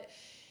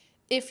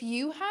If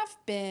you have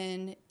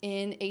been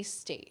in a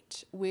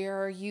state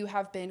where you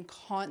have been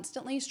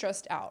constantly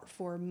stressed out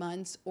for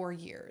months or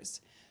years,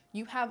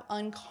 you have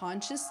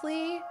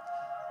unconsciously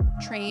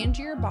trained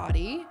your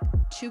body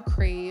to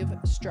crave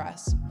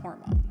stress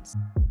hormones.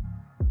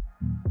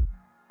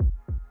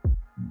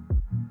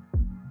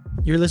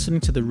 You're listening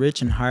to the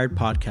Rich and Hired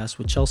podcast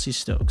with Chelsea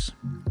Stokes.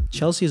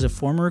 Chelsea is a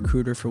former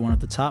recruiter for one of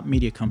the top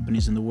media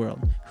companies in the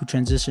world who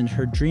transitioned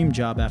her dream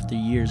job after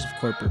years of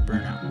corporate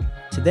burnout.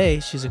 Today,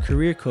 she's a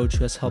career coach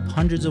who has helped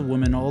hundreds of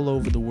women all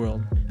over the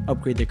world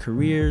upgrade their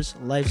careers,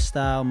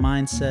 lifestyle,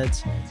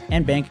 mindsets,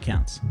 and bank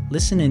accounts.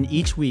 Listen in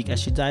each week as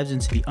she dives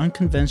into the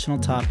unconventional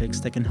topics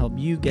that can help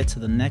you get to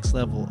the next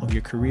level of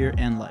your career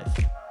and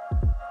life.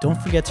 Don't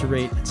forget to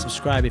rate and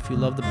subscribe if you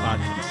love the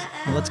podcast.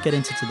 Now let's get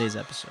into today's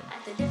episode.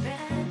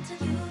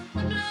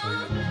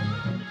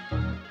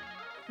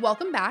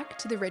 Welcome back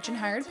to the Rich and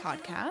Hired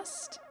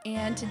podcast.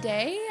 And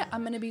today I'm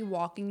going to be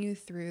walking you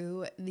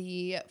through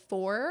the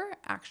 4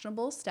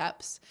 actionable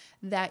steps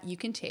that you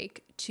can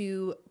take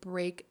to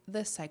break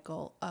the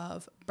cycle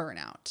of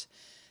burnout.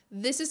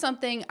 This is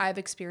something I've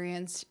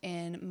experienced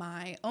in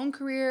my own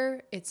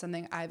career. It's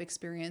something I've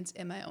experienced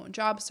in my own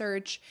job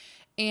search,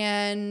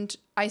 and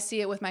I see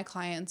it with my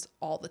clients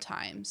all the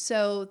time.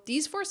 So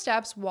these 4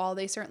 steps, while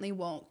they certainly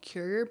won't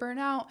cure your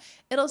burnout,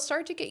 it'll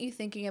start to get you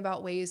thinking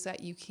about ways that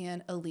you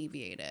can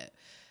alleviate it.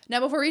 Now,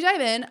 before we dive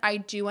in, I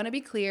do want to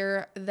be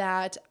clear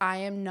that I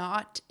am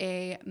not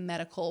a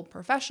medical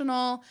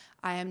professional.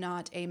 I am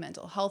not a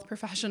mental health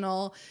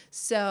professional.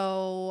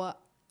 So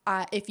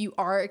if you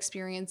are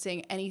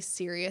experiencing any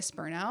serious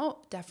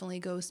burnout, definitely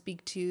go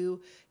speak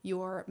to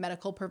your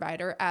medical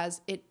provider,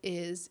 as it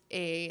is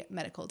a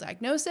medical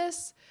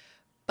diagnosis.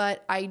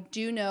 But I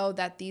do know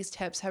that these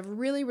tips have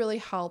really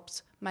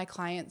helped my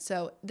clients.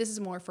 So this is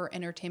more for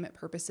entertainment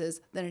purposes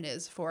than it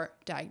is for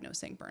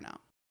diagnosing burnout.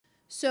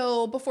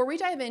 So before we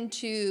dive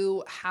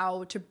into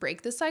how to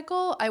break the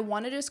cycle, I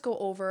want to just go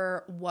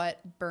over what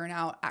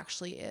burnout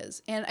actually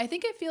is. And I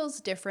think it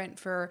feels different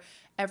for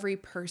every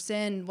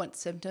person, what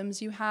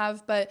symptoms you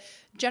have, but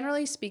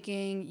generally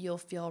speaking, you'll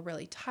feel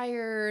really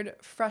tired,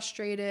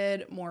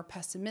 frustrated, more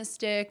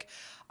pessimistic.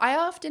 I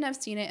often have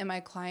seen it in my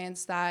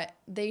clients that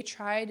they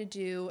try to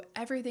do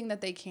everything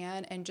that they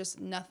can and just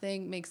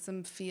nothing makes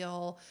them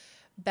feel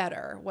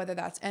better, whether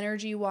that's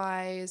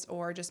energy-wise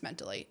or just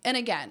mentally. And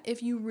again,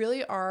 if you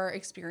really are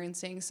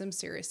experiencing some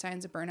serious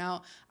signs of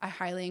burnout, I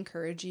highly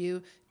encourage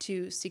you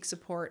to seek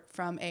support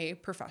from a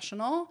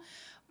professional.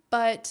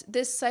 But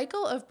this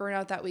cycle of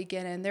burnout that we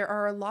get in, there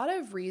are a lot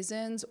of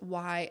reasons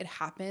why it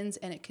happens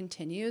and it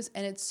continues.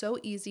 And it's so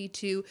easy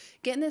to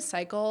get in this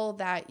cycle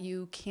that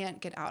you can't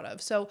get out of.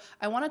 So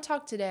I want to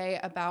talk today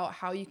about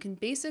how you can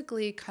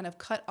basically kind of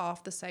cut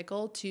off the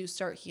cycle to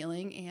start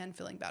healing and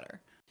feeling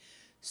better.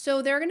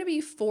 So there are going to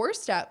be 4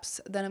 steps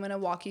that I'm going to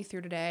walk you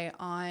through today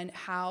on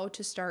how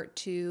to start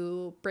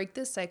to break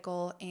this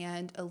cycle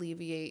and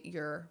alleviate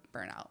your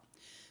burnout.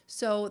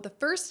 So the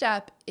first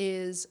step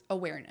is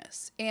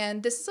awareness.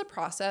 And this is a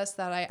process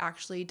that I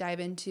actually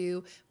dive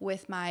into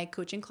with my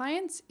coaching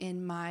clients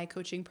in my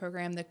coaching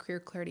program, the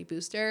Career Clarity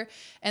Booster.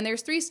 And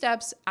there's 3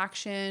 steps: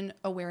 action,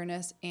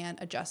 awareness,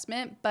 and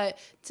adjustment. But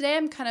today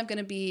I'm kind of going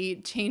to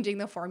be changing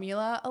the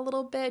formula a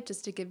little bit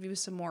just to give you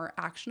some more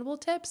actionable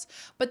tips.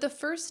 But the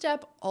first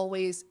step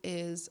always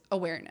is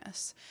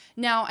awareness.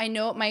 Now, I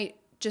know it might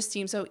just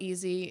seems so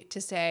easy to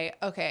say,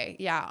 okay,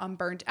 yeah, I'm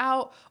burnt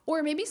out.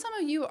 Or maybe some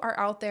of you are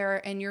out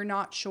there and you're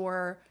not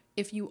sure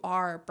if you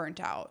are burnt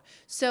out.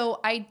 So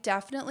I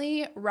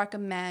definitely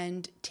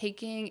recommend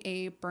taking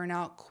a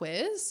burnout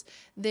quiz.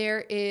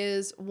 There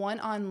is one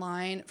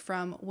online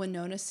from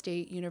Winona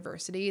State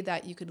University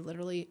that you could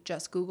literally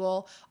just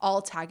Google.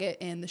 I'll tag it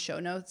in the show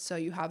notes so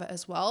you have it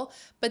as well.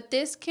 But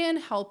this can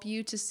help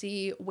you to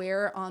see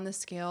where on the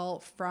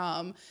scale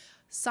from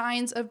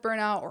signs of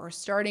burnout or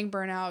starting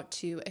burnout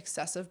to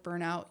excessive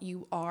burnout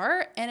you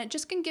are. And it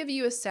just can give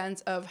you a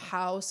sense of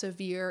how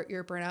severe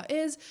your burnout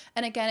is.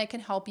 And again, it can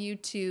help you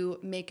to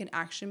make an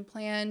action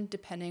plan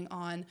depending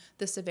on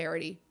the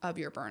severity of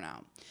your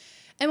burnout.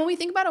 And when we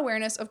think about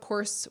awareness, of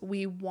course,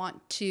 we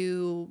want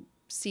to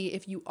see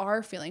if you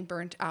are feeling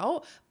burnt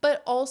out,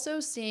 but also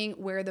seeing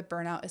where the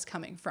burnout is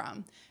coming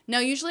from. Now,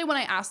 usually when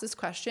I ask this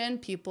question,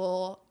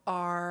 people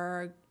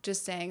are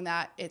just saying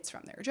that it's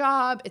from their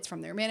job, it's from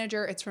their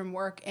manager, it's from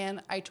work,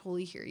 and I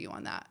totally hear you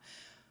on that.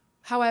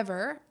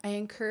 However, I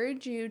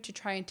encourage you to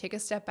try and take a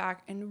step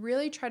back and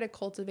really try to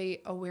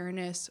cultivate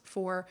awareness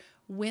for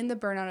when the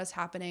burnout is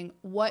happening,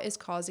 what is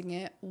causing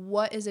it,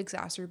 what is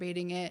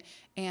exacerbating it,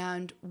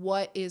 and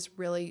what is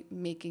really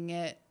making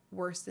it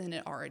worse than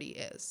it already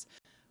is.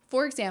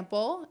 For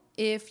example,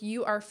 if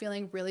you are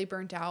feeling really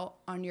burnt out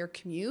on your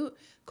commute,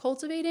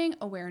 cultivating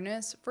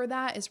awareness for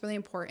that is really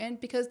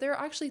important because there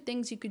are actually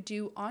things you could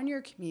do on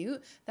your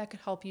commute that could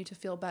help you to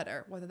feel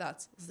better, whether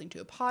that's listening to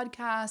a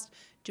podcast,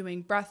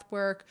 doing breath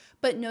work,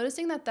 but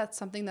noticing that that's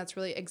something that's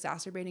really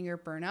exacerbating your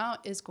burnout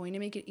is going to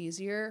make it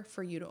easier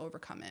for you to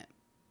overcome it.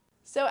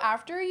 So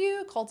after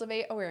you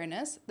cultivate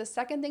awareness, the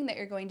second thing that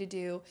you're going to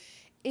do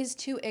is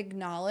to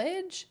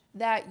acknowledge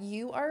that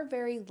you are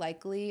very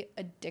likely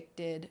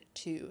addicted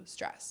to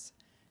stress.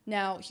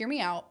 Now, hear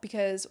me out,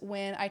 because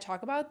when I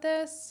talk about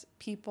this,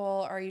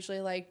 people are usually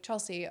like,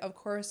 Chelsea, of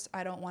course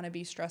I don't want to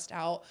be stressed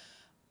out.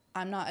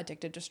 I'm not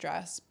addicted to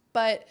stress.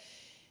 But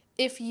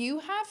if you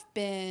have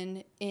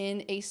been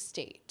in a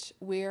state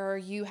where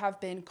you have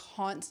been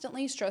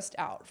constantly stressed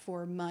out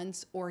for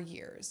months or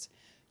years,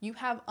 you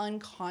have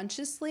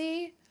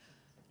unconsciously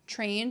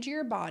trained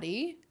your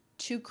body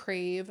to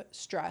crave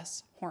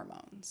stress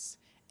hormones.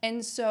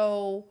 And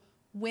so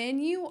when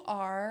you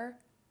are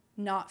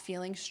not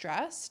feeling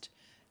stressed,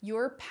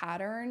 your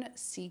pattern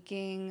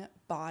seeking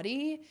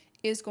body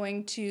is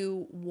going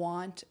to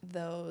want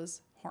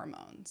those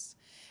hormones.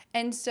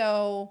 And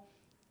so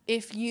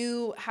if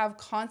you have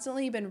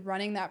constantly been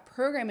running that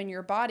program in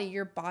your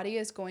body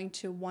is going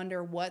to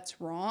wonder what's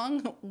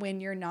wrong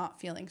when you're not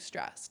feeling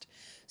stressed.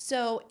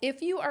 So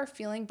if you are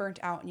feeling burnt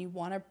out and you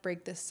want to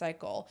break this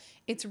cycle,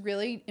 it's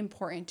really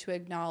important to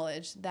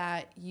acknowledge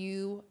that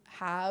you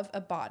have a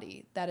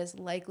body that is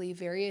likely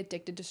very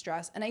addicted to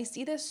stress. And I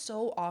see this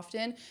so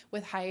often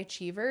with high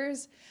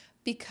achievers,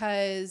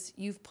 because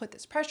you've put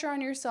this pressure on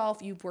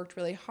yourself, you've worked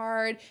really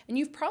hard, and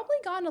you've probably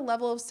gotten a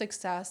level of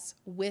success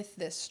with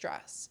this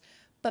stress.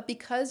 But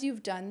because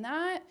you've done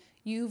that,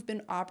 you've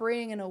been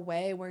operating in a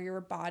way where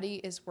your body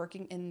is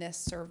working in this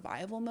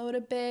survival mode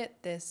a bit,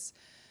 this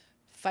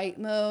fight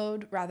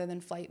mode rather than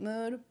flight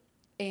mode.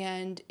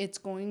 And it's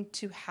going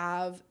to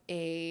have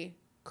a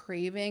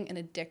craving and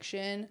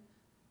addiction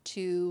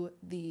to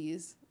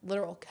these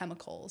literal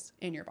chemicals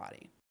in your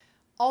body.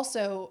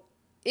 Also,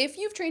 if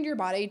you've trained your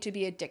body to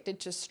be addicted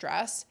to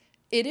stress,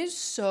 it is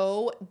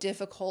so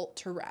difficult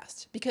to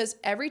rest, because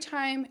every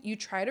time you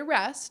try to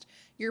rest,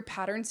 your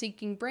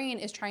pattern-seeking brain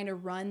is trying to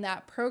run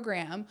that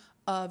program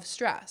of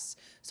stress.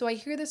 So I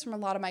hear this from a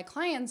lot of my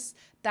clients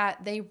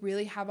that they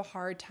really have a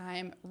hard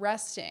time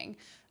resting.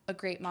 A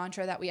great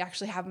mantra that we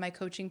actually have in my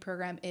coaching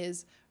program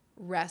is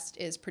rest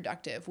is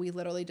productive. We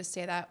literally just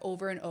say that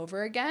over and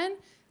over again.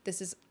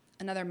 This is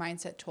another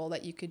mindset tool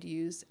that you could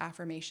use,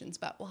 affirmations,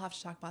 but we'll have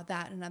to talk about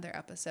that in another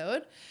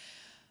episode.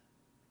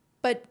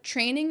 But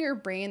training your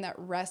brain that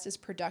rest is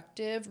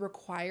productive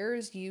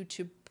requires you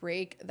to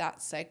break that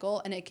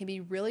cycle, and it can be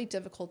really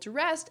difficult to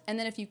rest. And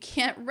then if you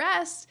can't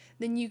rest,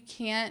 then you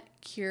can't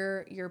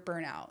cure your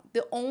burnout.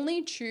 The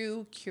only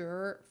true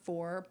cure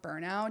for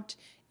burnout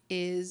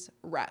is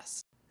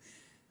rest.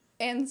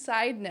 And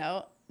side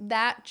note,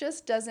 that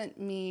just doesn't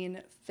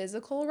mean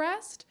physical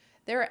rest.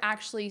 There are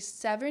actually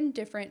 7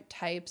 different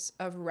types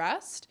of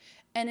rest,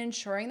 and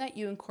ensuring that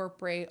you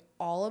incorporate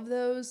all of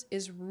those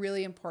is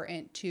really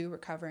important to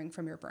recovering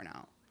from your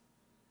burnout.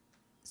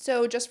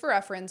 So just for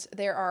reference,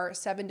 there are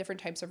 7 different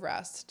types of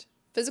rest: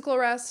 physical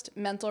rest,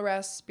 mental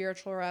rest,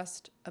 spiritual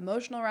rest,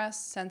 emotional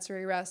rest,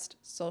 sensory rest,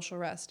 social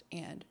rest,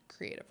 and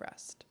creative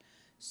rest.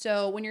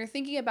 So when you're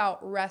thinking about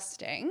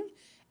resting,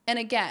 and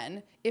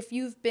again, if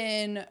you've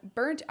been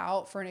burnt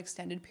out for an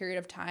extended period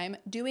of time,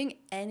 doing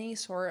any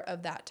sort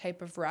of that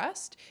type of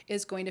rest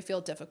is going to feel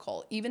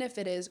difficult, even if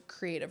it is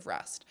creative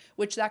rest,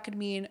 which that could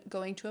mean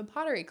going to a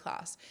pottery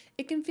class.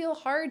 It can feel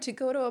hard to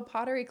go to a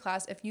pottery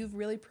class if you've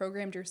really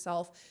programmed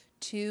yourself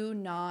to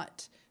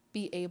not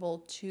be able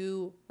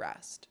to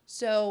rest.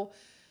 So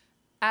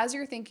as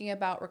you're thinking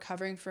about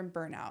recovering from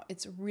burnout,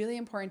 it's really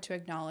important to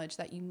acknowledge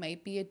that you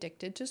might be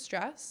addicted to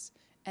stress,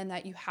 and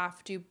that you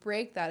have to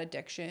break that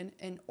addiction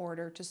in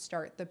order to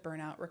start the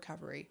burnout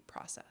recovery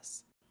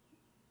process.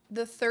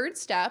 The third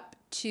step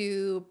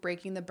to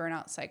breaking the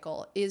burnout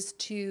cycle is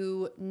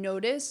to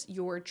notice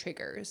your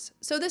triggers.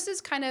 So this is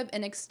kind of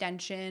an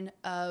extension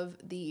of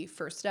the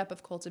first step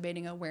of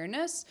cultivating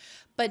awareness,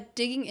 but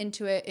digging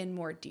into it in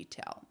more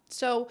detail.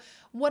 So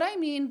what I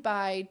mean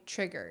by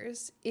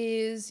triggers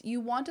is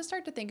you want to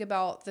start to think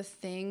about the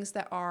things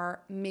that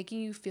are making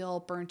you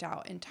feel burnt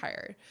out and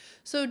tired.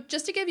 So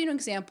just to give you an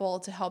example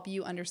to help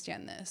you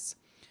understand this,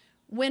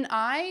 when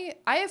I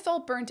have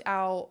felt burnt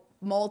out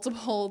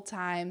multiple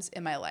times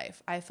in my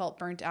life. I felt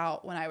burnt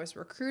out when I was a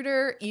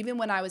recruiter, even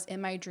when I was in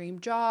my dream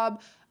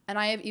job, and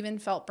I have even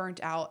felt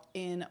burnt out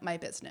in my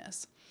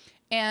business.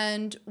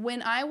 And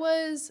when I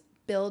was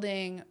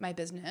building my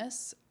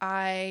business,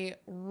 I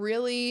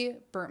really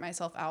burnt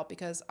myself out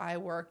because I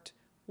worked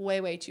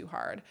way too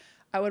hard.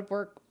 I would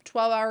work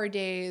 12-hour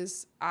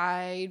days.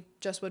 I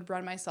just would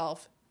run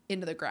myself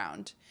into the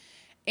ground.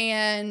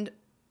 And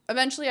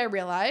eventually I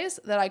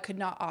realized that I could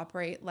not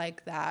operate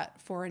like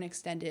that for an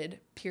extended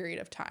period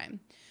of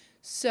time.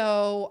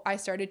 So I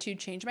started to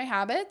change my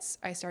habits.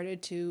 I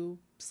started to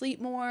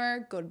sleep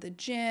more, go to the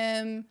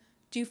gym,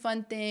 do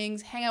fun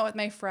things, hang out with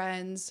my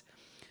friends.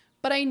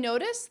 But I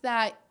noticed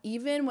that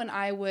even when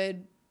I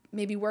would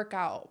maybe work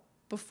out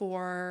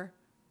before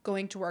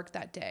going to work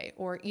that day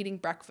or eating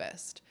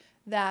breakfast,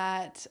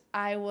 that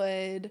I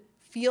would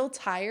feel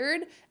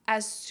tired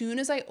as soon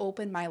as I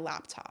opened my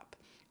laptop.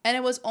 And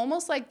it was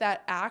almost like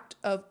that act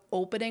of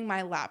opening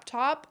my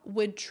laptop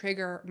would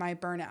trigger my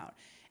burnout.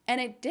 And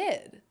it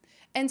did.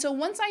 And so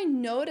once I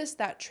noticed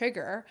that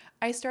trigger,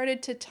 I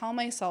started to tell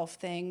myself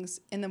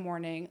things in the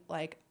morning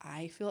like,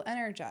 I feel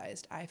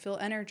energized,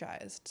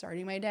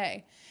 starting my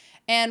day.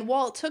 And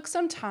while it took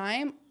some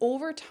time,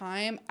 over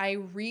time, I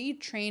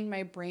retrained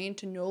my brain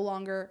to no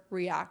longer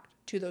react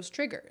to those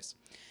triggers.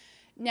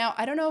 Now,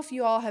 I don't know if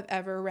you all have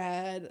ever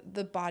read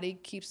The Body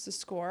Keeps the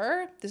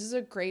Score. This is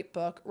a great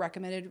book,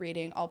 recommended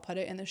reading. I'll put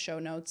it in the show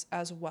notes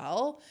as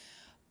well.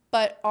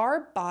 But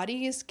our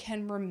bodies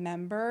can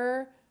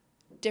remember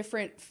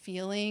different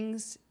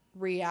feelings,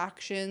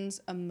 reactions,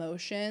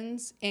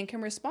 emotions, and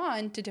can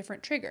respond to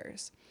different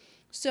triggers.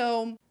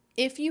 So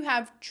if you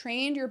have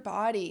trained your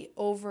body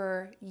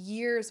over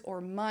years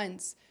or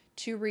months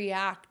to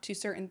react to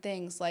certain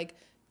things like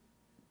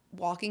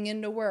walking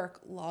into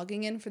work,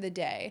 logging in for the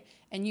day,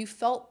 and you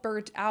felt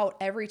burnt out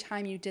every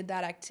time you did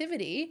that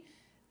activity,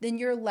 then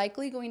you're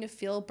likely going to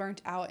feel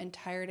burnt out and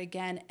tired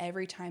again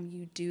every time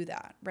you do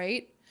that,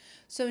 right?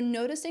 So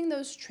noticing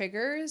those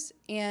triggers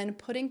and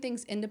putting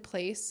things into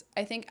place,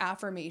 I think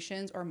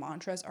affirmations or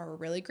mantras are a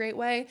really great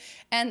way.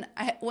 And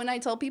when I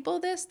tell people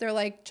this, they're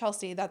like,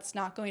 Chelsea, that's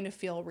not going to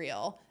feel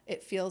real.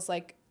 It feels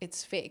like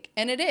it's fake.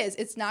 And it is.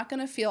 It's not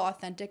going to feel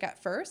authentic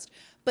at first,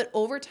 but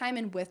over time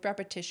and with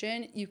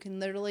repetition, you can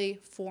literally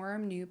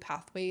form new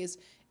pathways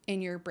in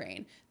your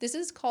brain. This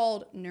is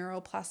called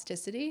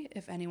neuroplasticity.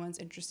 If anyone's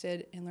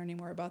interested in learning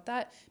more about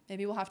that,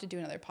 maybe we'll have to do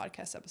another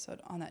podcast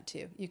episode on that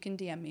too. You can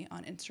DM me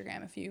on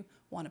Instagram if you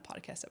want a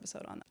podcast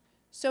episode on that.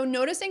 So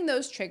noticing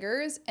those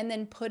triggers and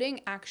then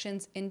putting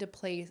actions into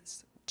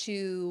place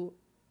to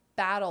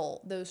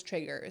battle those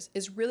triggers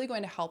is really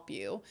going to help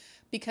you,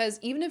 because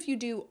even if you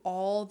do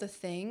all the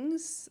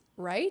things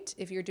right,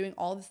 if you're doing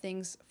all the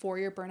things for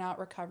your burnout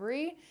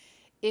recovery,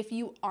 if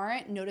you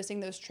aren't noticing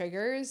those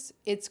triggers,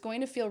 it's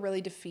going to feel really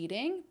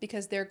defeating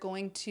because they're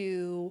going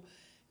to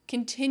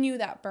continue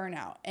that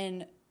burnout.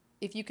 And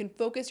if you can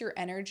focus your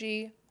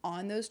energy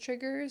on those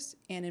triggers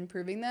and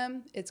improving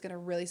them, it's going to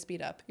really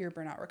speed up your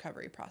burnout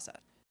recovery process.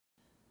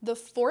 The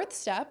fourth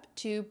step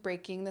to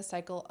breaking the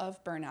cycle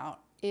of burnout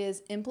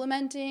is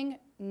implementing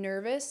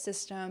nervous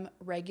system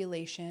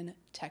regulation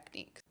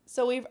techniques.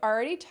 So we've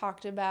already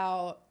talked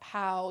about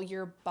how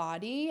your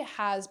body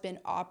has been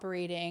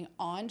operating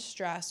on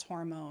stress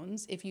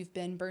hormones if you've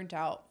been burnt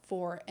out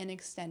for an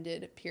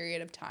extended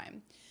period of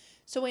time.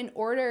 So in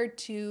order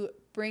to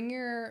bring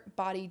your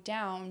body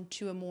down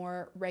to a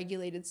more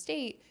regulated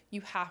state, you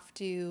have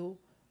to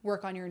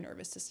work on your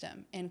nervous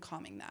system and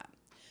calming that.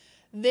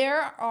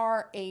 There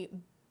are a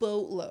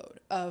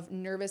boatload of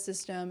nervous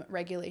system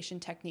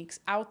regulation techniques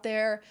out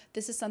there.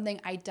 This is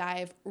something I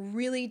dive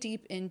really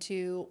deep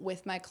into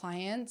with my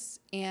clients,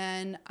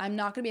 and I'm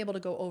not going to be able to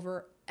go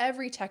over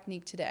every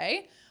technique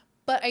today,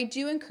 but I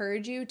do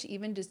encourage you to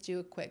even just do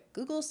a quick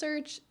Google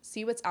search,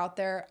 see what's out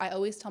there. I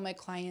always tell my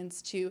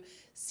clients to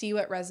see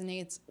what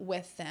resonates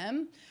with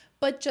them.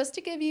 But just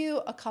to give you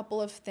a couple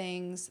of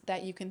things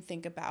that you can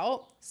think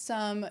about,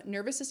 some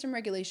nervous system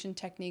regulation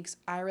techniques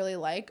I really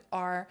like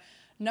are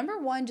number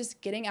one,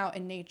 just getting out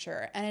in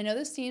nature. And I know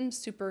this seems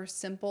super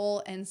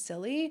simple and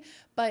silly,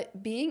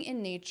 but being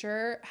in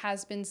nature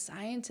has been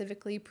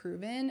scientifically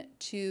proven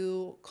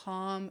to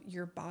calm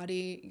your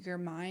body, your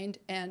mind,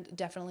 and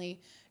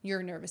definitely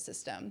your nervous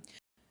system.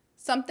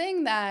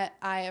 Something that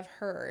I have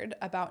heard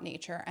about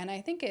nature, and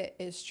I think it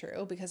is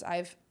true because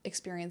I've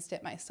experienced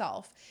it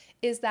myself,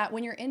 is that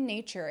when you're in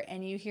nature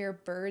and you hear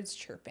birds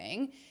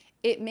chirping,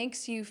 it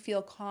makes you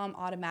feel calm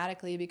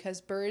automatically because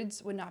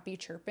birds would not be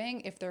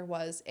chirping if there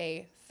was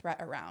a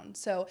threat around.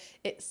 So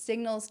it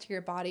signals to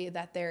your body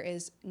that there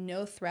is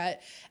no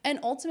threat. And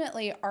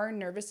ultimately, our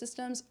nervous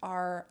systems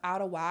are out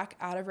of whack,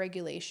 out of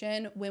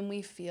regulation when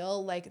we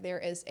feel like there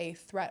is a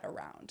threat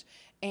around.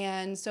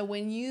 And so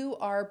when you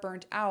are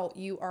burnt out,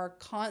 you are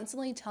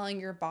constantly telling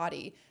your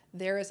body,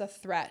 there is a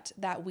threat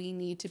that we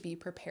need to be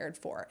prepared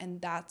for. And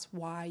that's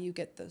why you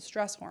get those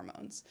stress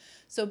hormones.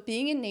 So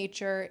being in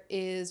nature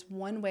is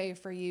one way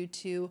for you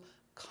to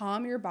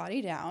calm your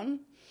body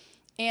down.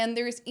 And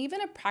there's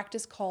even a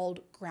practice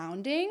called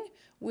grounding,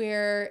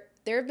 where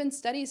there have been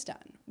studies done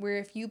where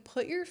if you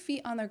put your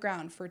feet on the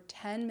ground for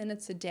 10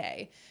 minutes a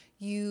day,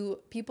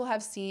 people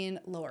have seen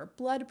lower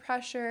blood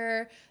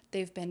pressure,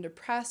 they've been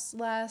depressed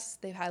less,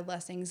 they've had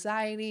less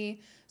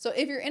anxiety. So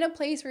if you're in a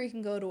place where you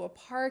can go to a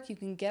park, you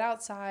can get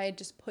outside,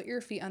 just put your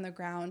feet on the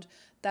ground,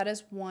 that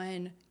is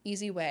one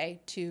easy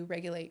way to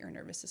regulate your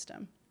nervous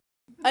system.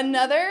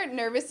 Another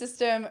nervous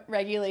system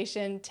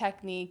regulation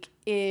technique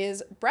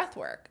is breath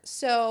work.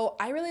 So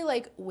I really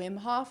like Wim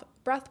Hof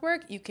breath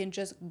work. You can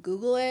just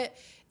Google it.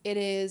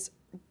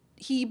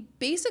 He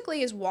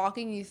basically is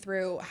walking you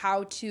through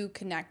how to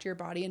connect your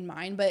body and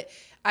mind, but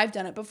I've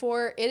done it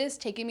before. It is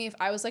taking me, if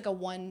I was like a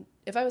 1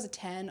 if I was a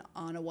 10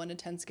 on a 1 to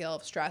 10 scale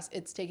of stress,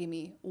 it's taking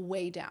me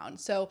way down.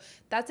 So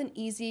that's an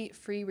easy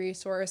free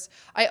resource.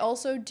 I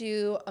also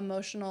do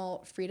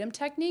emotional freedom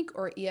technique,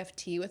 or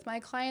EFT, with my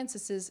clients.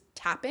 This is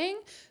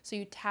tapping. So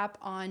you tap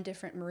on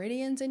different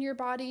meridians in your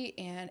body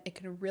and it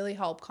can really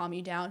help calm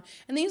you down.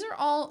 And these are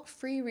all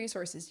free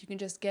resources you can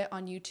just get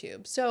on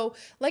YouTube. So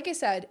like I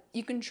said,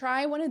 you can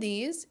try one of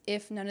these.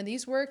 If none of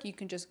these work, you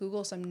can just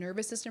Google some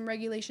nervous system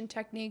regulation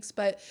techniques.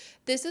 But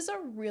this is a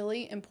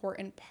really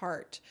important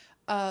part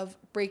of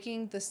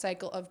breaking the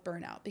cycle of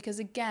burnout. Because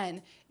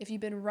again, if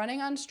you've been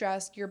running on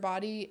stress, your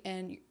body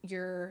and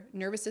your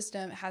nervous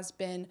system has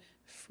been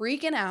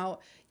freaking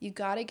out. You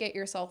got to get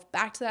yourself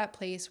back to that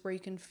place where you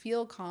can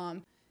feel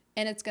calm.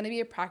 And it's going to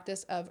be a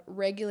practice of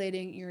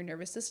regulating your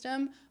nervous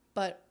system.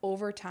 But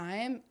over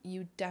time,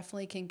 you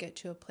definitely can get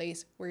to a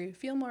place where you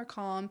feel more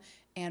calm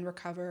and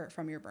recover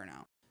from your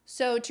burnout.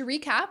 So to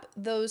recap,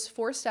 those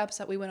 4 steps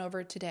that we went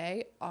over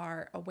today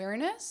are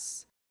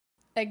awareness,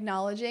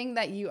 acknowledging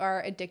that you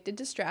are addicted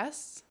to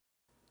stress,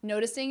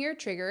 noticing your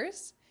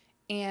triggers,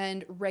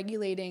 and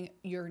regulating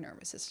your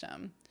nervous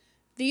system.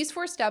 These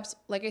 4 steps,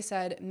 like I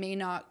said, may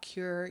not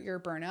cure your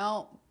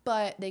burnout,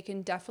 but they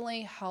can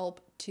definitely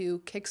help to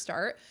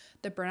kickstart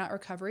the burnout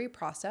recovery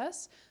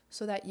process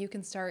so that you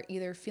can start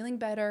either feeling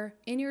better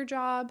in your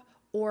job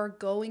or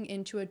going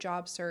into a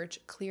job search,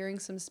 clearing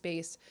some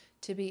space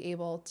to be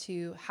able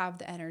to have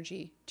the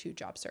energy to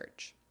job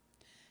search.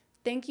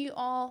 Thank you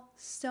all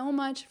so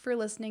much for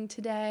listening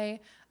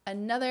today.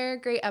 Another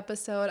great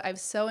episode. I've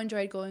so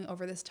enjoyed going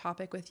over this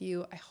topic with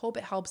you. I hope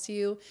it helps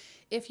you.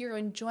 If you're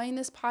enjoying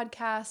this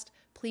podcast,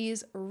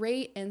 please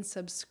rate and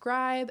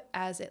subscribe,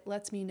 as it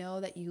lets me know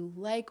that you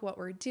like what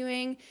we're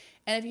doing.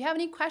 And if you have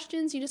any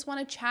questions, you just want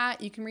to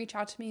chat, you can reach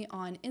out to me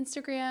on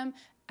Instagram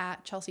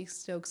at Chelsea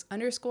Stokes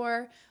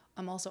 _.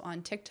 I'm also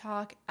on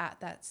TikTok at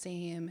that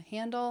same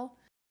handle.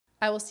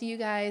 I will see you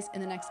guys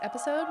in the next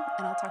episode,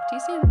 and I'll talk to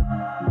you soon.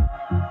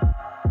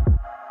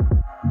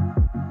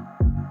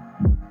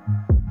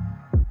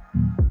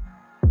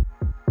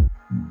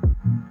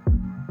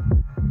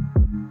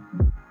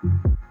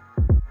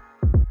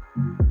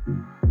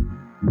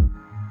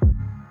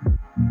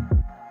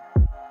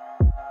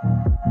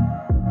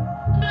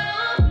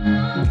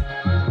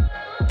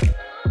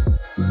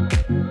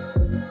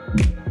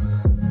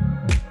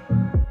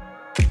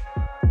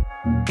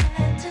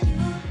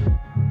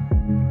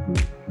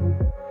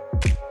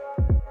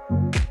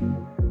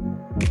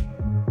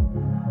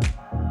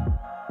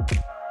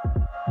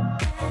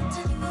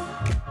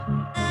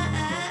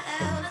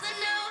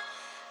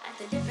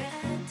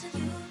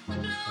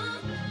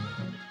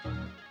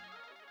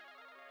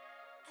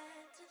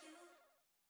 To you.